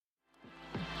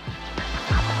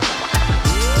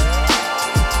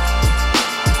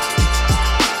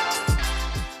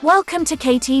Welcome to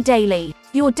KT Daily,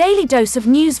 your daily dose of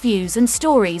news, views and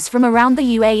stories from around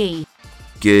the UAE.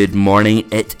 Good morning,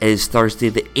 it is Thursday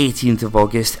the 18th of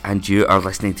August and you are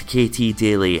listening to KT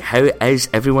Daily. How is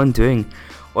everyone doing?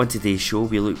 On today's show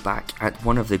we look back at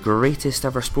one of the greatest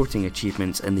ever sporting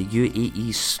achievements in the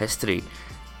UAE's history.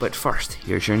 But first,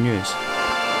 here's your news.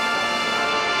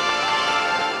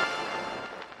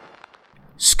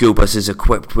 School buses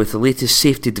equipped with the latest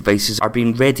safety devices are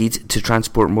being readied to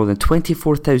transport more than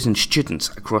 24,000 students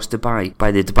across Dubai by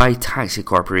the Dubai Taxi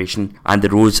Corporation and the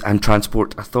Roads and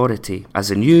Transport Authority as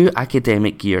the new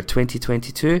academic year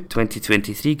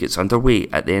 2022-2023 gets underway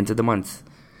at the end of the month.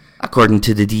 According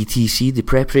to the DTC, the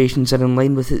preparations are in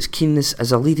line with its keenness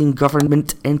as a leading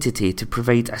government entity to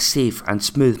provide a safe and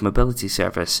smooth mobility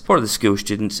service for the school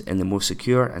students in the most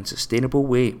secure and sustainable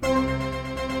way.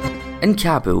 In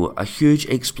Kabul, a huge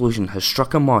explosion has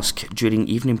struck a mosque during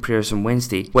evening prayers on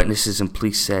Wednesday, witnesses and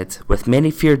police said, with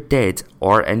many feared dead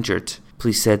or injured.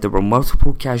 Police said there were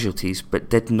multiple casualties but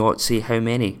did not say how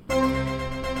many.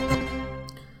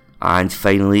 And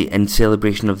finally, in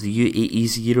celebration of the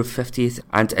UAE's year of 50th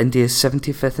and India's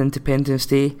 75th Independence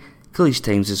Day, Khaleej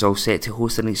Times is all set to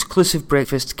host an exclusive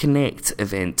Breakfast Connect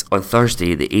event on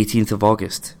Thursday the 18th of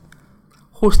August.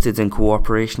 Hosted in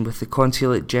cooperation with the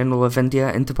Consulate General of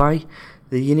India in Dubai,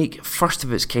 the unique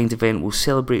first-of-its-kind event will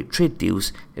celebrate trade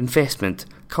deals, investment,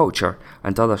 culture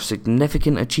and other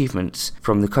significant achievements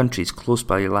from the country's close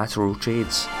bilateral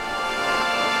trades.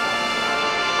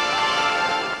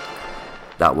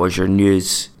 That was your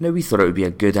news. Now we thought it would be a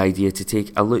good idea to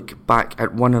take a look back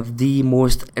at one of the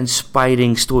most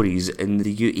inspiring stories in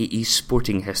the UAE's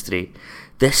sporting history.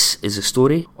 This is a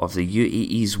story of the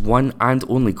UAE's one and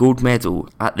only gold medal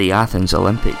at the Athens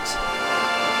Olympics.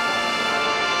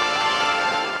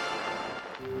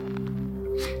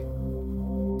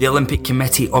 The Olympic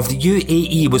Committee of the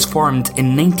UAE was formed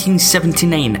in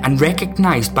 1979 and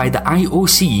recognised by the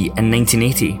IOC in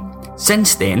 1980.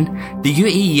 Since then, the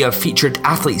UAE have featured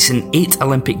athletes in 8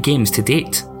 Olympic Games to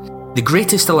date. The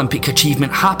greatest Olympic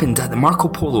achievement happened at the Marco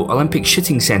Polo Olympic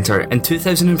Shooting Centre in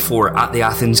 2004 at the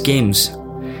Athens Games.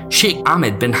 Sheikh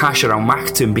Ahmed bin Hasher Al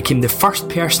Maktoum became the first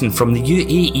person from the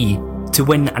UAE to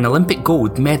win an Olympic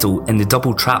gold medal in the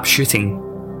double trap shooting.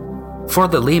 For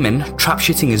the layman, trap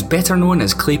shooting is better known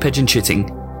as clay pigeon shooting.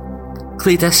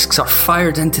 Clay discs are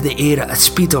fired into the air at a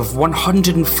speed of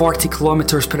 140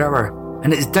 km per hour,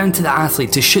 and it is down to the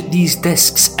athlete to shoot these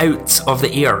discs out of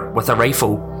the air with a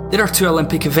rifle. There are 2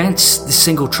 Olympic events, the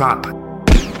single trap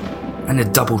and the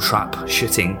double trap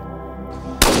shooting.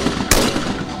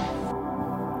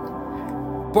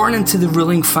 Born into the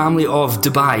ruling family of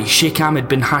Dubai, Sheikh Ahmed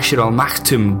bin Hasher Al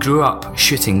Maktoum grew up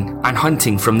shooting and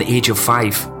hunting from the age of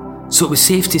 5, so it was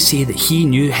safe to say that he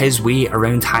knew his way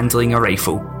around handling a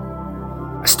rifle.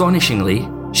 Astonishingly,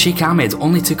 Sheikh Ahmed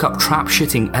only took up trap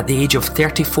shooting at the age of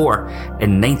 34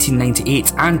 in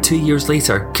 1998 and 2 years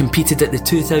later competed at the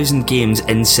 2000 Games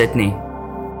in Sydney.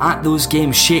 At those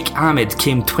games, Sheikh Ahmed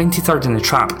came 23rd in the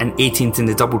trap and 18th in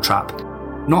the double trap.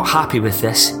 Not happy with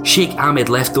this, Sheikh Ahmed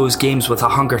left those games with a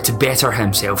hunger to better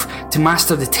himself, to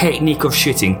master the technique of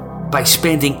shooting by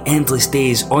spending endless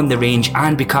days on the range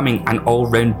and becoming an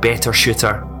all-round better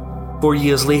shooter. 4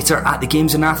 years later at the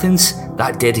Games in Athens,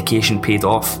 that dedication paid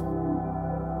off.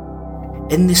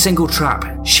 In the single trap,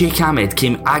 Sheikh Ahmed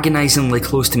came agonisingly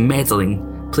close to medaling,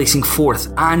 placing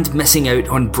 4th and missing out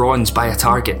on bronze by a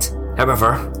target.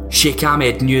 However, Sheikh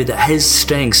Ahmed knew that his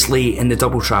strengths lay in the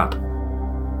double trap.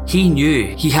 He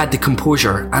knew he had the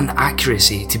composure and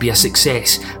accuracy to be a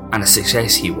success, and a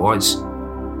success he was.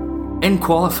 In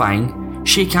qualifying,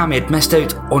 Sheikh Ahmed missed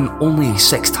out on only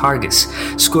 6 targets,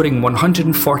 scoring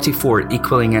 144,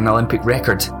 equalling an Olympic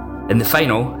record. In the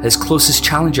final, his closest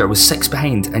challenger was 6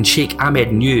 behind, and Sheikh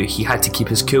Ahmed knew he had to keep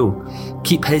his cool.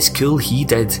 Keep his cool he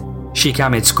did. Sheikh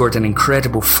Ahmed scored an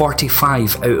incredible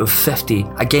 45 out of 50,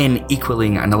 again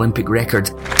equalling an Olympic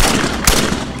record.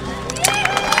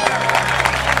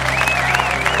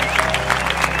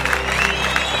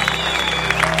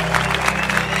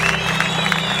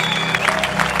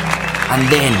 And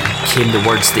then came the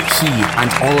words that he and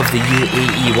all of the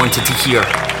UAE wanted to hear.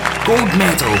 Gold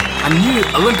medal, a new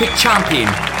Olympic champion,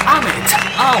 Ahmed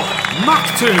Al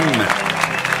Maktoum.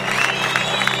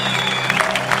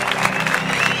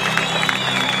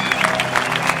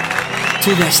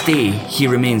 To this day, he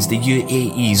remains the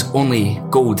UAE's only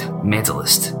gold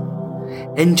medalist.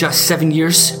 In just 7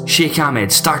 years, Sheikh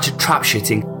Ahmed started trap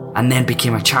shooting and then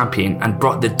became a champion and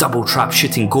brought the double trap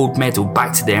shooting gold medal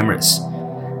back to the Emirates.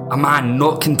 A man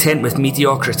not content with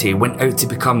mediocrity went out to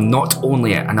become not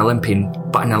only an Olympian,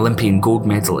 but an Olympian gold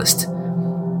medalist.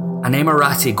 An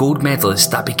Emirati gold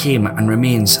medalist that became and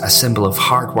remains a symbol of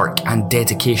hard work and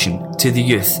dedication to the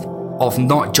youth of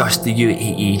not just the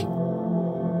UAE,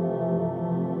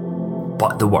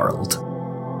 but the world.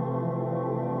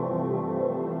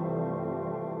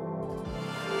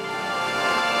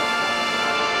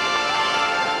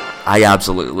 I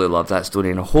absolutely love that story,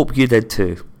 and I hope you did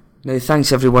too. Now,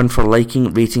 thanks everyone for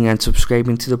liking, rating and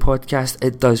subscribing to the podcast.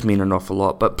 It does mean an awful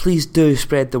lot, but please do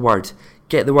spread the word.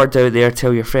 Get the word out there,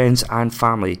 tell your friends and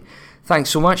family.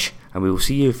 Thanks so much, and we will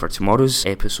see you for tomorrow's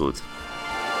episode.